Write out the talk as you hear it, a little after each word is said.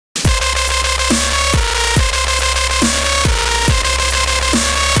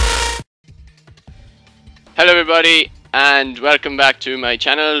Hello everybody and welcome back to my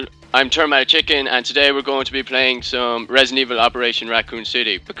channel. I'm Termile Chicken and today we're going to be playing some Resident Evil Operation Raccoon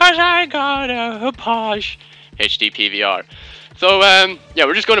City because I got a posh HD PVR. So yeah,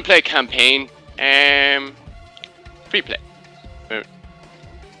 we're just going to play campaign. Free play. We'll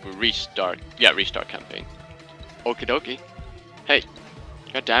restart. Yeah, restart campaign. Okie dokie. Hey,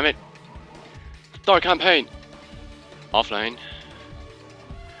 god damn it. Start campaign. Offline.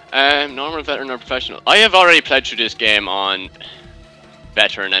 Normal, veteran, or professional. I have already played through this game on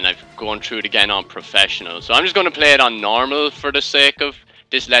veteran and I've gone through it again on professional. So I'm just going to play it on normal for the sake of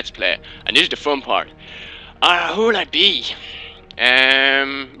this let's play. And this is the fun part. Who will I be? I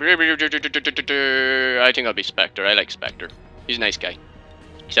think I'll be Spectre. I like Spectre. He's a nice guy.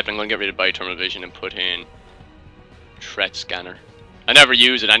 Except I'm going to get rid of Bioterminal Vision and put in Threat Scanner. I never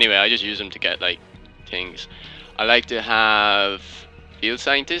use it anyway. I just use them to get like things. I like to have Field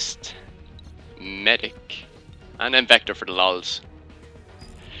Scientist, Medic, and then Vector for the lols.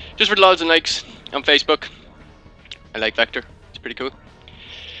 Just for the lols and likes on Facebook. I like Vector. It's pretty cool.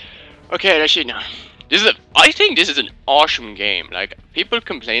 Okay, that's it now. I think this is an awesome game. Like, people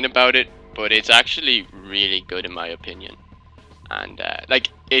complain about it, but it's actually really good in my opinion. And like,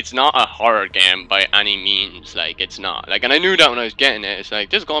 it's not a horror game by any means. Like, it's not. Like, and I knew that when I was getting it. It's like,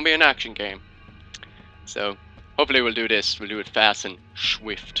 this is gonna be an action game. So hopefully we'll do this. We'll do it fast and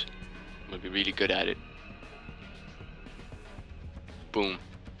swift. We'll be really good at it. Boom.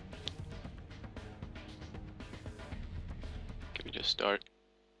 Can we just start?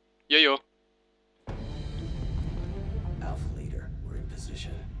 Yo. Alpha leader, we're in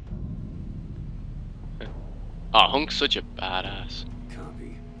position. Oh, Hunk's such a badass.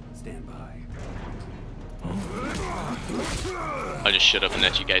 Copy. Stand by. I'll just shut up and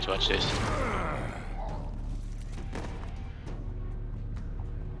let you guys watch this.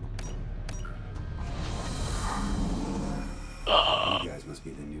 You guys must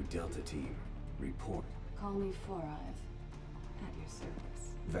be the new Delta team. Report. Call me Four Eyes. At your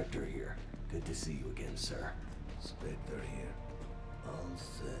service. Vector here. Good to see you again, sir. Spectre here. All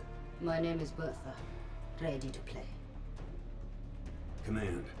set. My name is Bertha. Ready to play.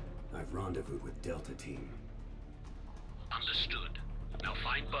 Command, I've rendezvoused with Delta team. Understood. Now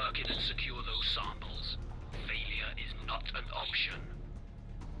find Birkin and secure those samples. Failure is not an option.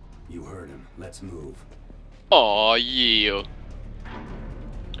 You heard him. Let's move. Aw, yeah.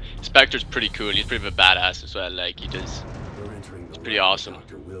 Spectre's pretty cool. He's pretty of a badass as well. Like, he does. We're entering the Pretty lab of awesome.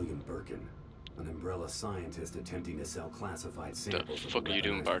 Dr. William Birkin, an umbrella scientist attempting to sell classified samples fuck of are a you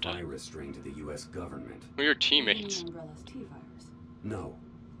doing, weaponized BERTHA? virus strain to the U.S. government. We're your teammates. Umbrella's T-virus. No,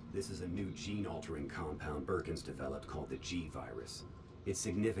 this is a new gene-altering compound Birkin's developed called the G-virus. It's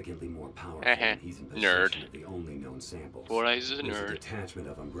significantly more powerful and he's in possession Nerd. of the only known samples. Four Eyes is a There's a nerd. detachment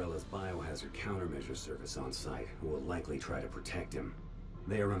of Umbrella's biohazard countermeasure service on site who will likely try to protect him.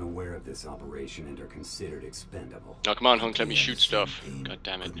 They are unaware of this operation and are considered expendable. Oh, come on, Hunk, let me shoot stuff. God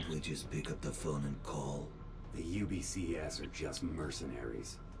damn it. Couldn't we just pick up the phone and call? The UBCS are just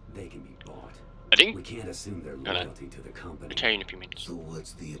mercenaries. They can be bought. I think We can't assume their Gonna loyalty to the company. return in a few minutes. So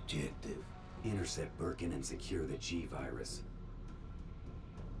what's the objective? Intercept Birkin and secure the G-virus.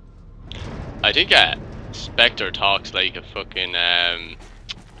 I think Spectre talks like a fucking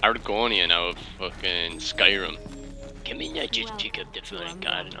Argonian out of fucking Skyrim. Can we not just pick up the phone and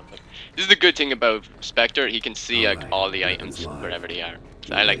call? This is the good thing about Spectre. He can see like all the items wherever they are.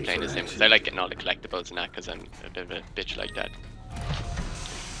 So I like playing as him because I like getting all the collectibles and that because I'm a bit of a bitch like that.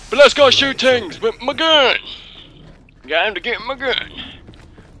 But let's go shoot things with my gun. Time to get my gun.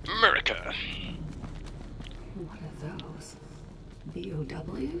 America. What are those?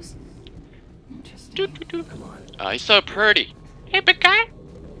 BOWs? Interesting. Come on. He's so pretty. Hey, big guy.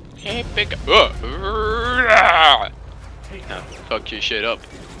 Hey, big guy. Nah, fuck your shit up.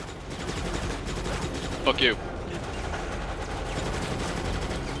 Fuck you.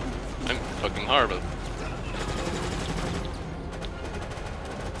 I'm fucking horrible.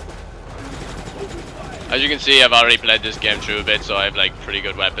 As you can see, I've already played this game through a bit, so I have like pretty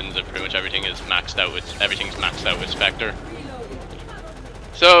good weapons, and pretty much everything's maxed out with Spectre.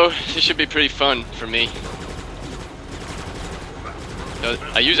 So this should be pretty fun for me. So,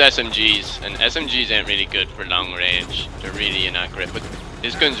 I use SMGs, and SMGs ain't really good for long range. They're really inaccurate, but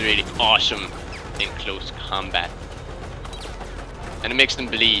this gun's really awesome in close combat. And it makes them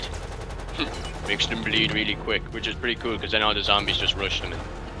bleed. Makes them bleed really quick, which is pretty cool, because then all the zombies just rush them and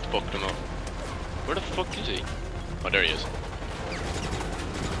fuck them up. Where the fuck is he? Oh, there he is.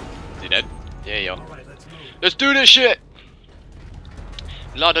 Is he dead? Yeah, yo. Let's do this shit!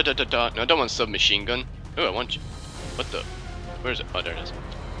 La da da da da. No, I don't want submachine gun. Oh, I want you. What the? Where is it? Oh, there it is.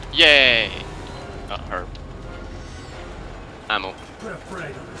 Yay! Not her. ammo. Put a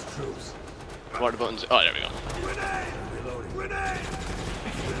frag on his troops. What are the buttons? Oh, there we go. Reloading. Grenade!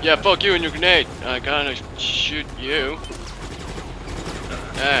 Yeah, fuck you and your grenade. I gotta shoot you.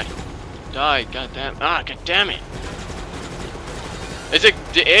 Die, goddamn. Ah, goddamn it. It's like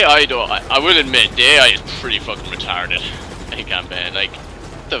the AI though. I will admit the AI is pretty fucking retarded. I can't bet. Like,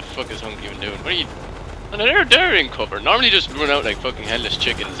 what the fuck is Hunk even doing? What are you? And they're in cover. Normally just run out like fucking headless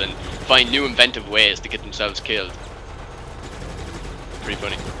chickens and find new inventive ways to get themselves killed. Pretty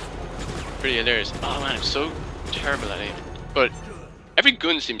funny. Pretty hilarious. Oh man, I'm so terrible at it. But every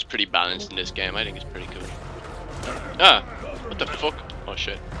gun seems pretty balanced in this game. I think it's pretty cool. Ah, what the fuck? Oh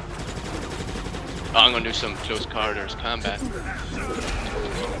shit. Oh, I'm gonna do some close quarters combat.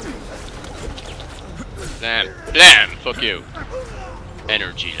 Blam, blam, fuck you.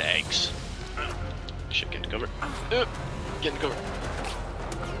 Energy legs. Shit, get in cover. Get in cover.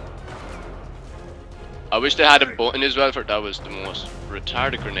 I wish they had a button as well for that. Was the most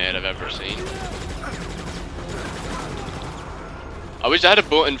retarded grenade I've ever seen. I wish they had a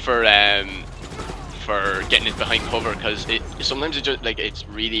button for getting it behind cover, because it sometimes it just like it's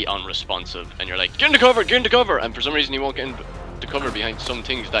really unresponsive and you're like, get into cover, and for some reason you won't get into cover behind some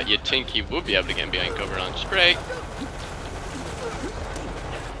things that you'd think you would be able to get behind cover on. Spray.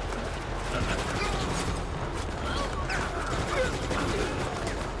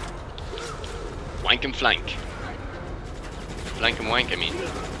 Wank and flank. Flank and wank, I mean.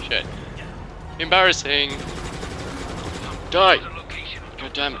 Shit. Embarrassing. Die.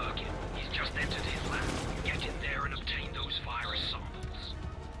 God damn it. He's just entered his lab. Get in there and obtain those virus samples.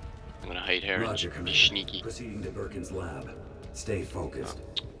 I'm gonna hide here Roger, and be Commander. sneaky. Proceeding to Birkin's lab. Stay focused.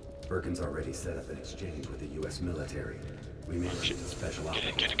 Birkin's already set up an exchange with the U.S. military. We may run into special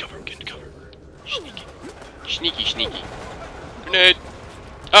operations. Get in cover, get in cover. Sneaky. Sneaky, sneaky. Grenade!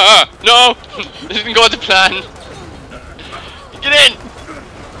 No! This didn't go as plan! Get in!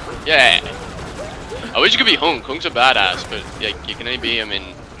 Yeah! I wish you could be Hunk. Hunk's a badass, but like, you can only be him in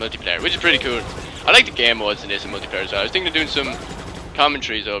multiplayer, which is pretty cool. I like the game modes in this in multiplayer as well. I was thinking of doing some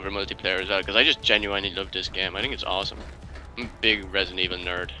commentaries over multiplayer as well, because I just genuinely love this game. I think it's awesome. I'm a big Resident Evil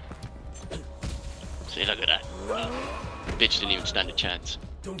nerd. See, look at that. Bitch didn't even stand a chance.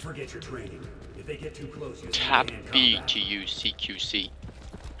 Don't forget your training. If they get too close, you Tap B to use CQC.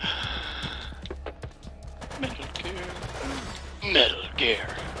 Metal Gear. Metal Gear.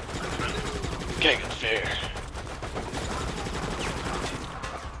 Gang of Fair.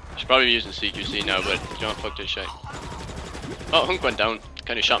 Should probably be using CQC now, but you don't fuck this shit. Oh, Hunk went down.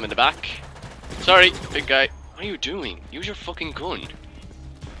 Kinda shot him in the back. Sorry, big guy. What are you doing? Use your fucking gun.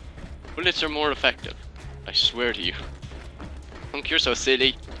 Bullets are more effective. I swear to you. Hunk, you're so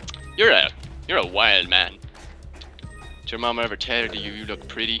silly. You're a wild man. Did your mom ever tell you you look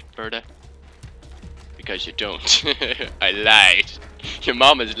pretty, Bertha? Because you don't. I lied. Your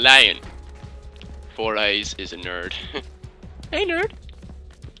mom is lying. Four Eyes is a nerd. Hey, nerd.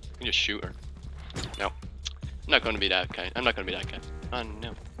 You just shoot her. No. I'm not gonna be that kind. I'm not gonna be that kind. Oh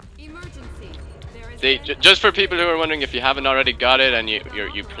no. Emergency. Just for people who are wondering, if you haven't already got it and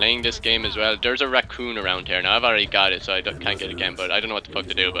you're playing this game as well, there's a raccoon around here. Now I've already got it, so I can't get it again. But I don't know what the fuck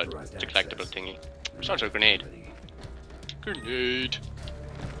to do. But it's a collectible thingy. It's also a grenade. Grenade.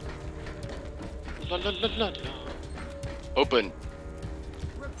 La la la la la. Open.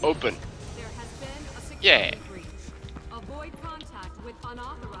 Open. Yeah. Avoid contact with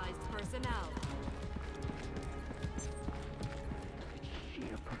unauthorized personnel.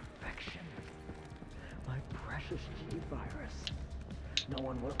 Sheer perfection. My precious G-Virus. No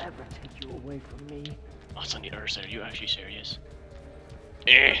one will ever take you away from me. Oh, it's on the Earth. Are you actually serious?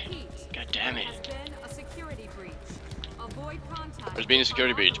 Eh. God damn it. There's been a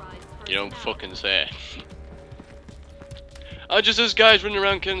security breach. You don't fucking say. Oh, just those guys running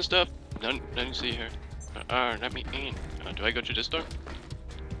around killing stuff. Nothing to see here. Let me in. Do I go through this door?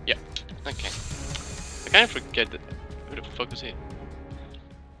 Yeah. Okay. I kind of forget that. Who the fuck is he?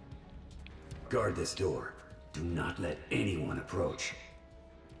 Guard this door. Do not let anyone approach.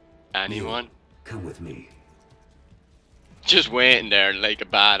 Anyone? You, come with me. Just waiting there like a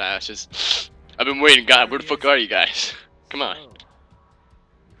badass. Just, I've been waiting. God, where the fuck are you guys? Come on.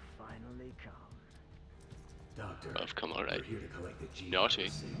 Finally come. Doctor, I've come alright. we're here to collect the G Naughty.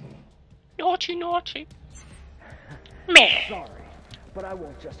 sample. Naughty, naughty. Meh. Sorry, but I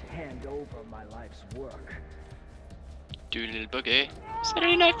won't just hand over my life's work. Do a little boogie.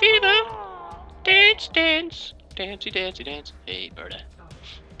 Saturday Night Fever. Dance, dance. Dancey, dancey, dance. Hey, Bertha.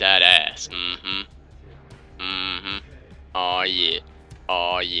 That ass. Mm-hmm. Mm-hmm. Oh yeah.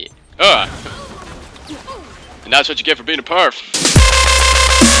 Oh yeah. Ah! And that's what you get for being a perf.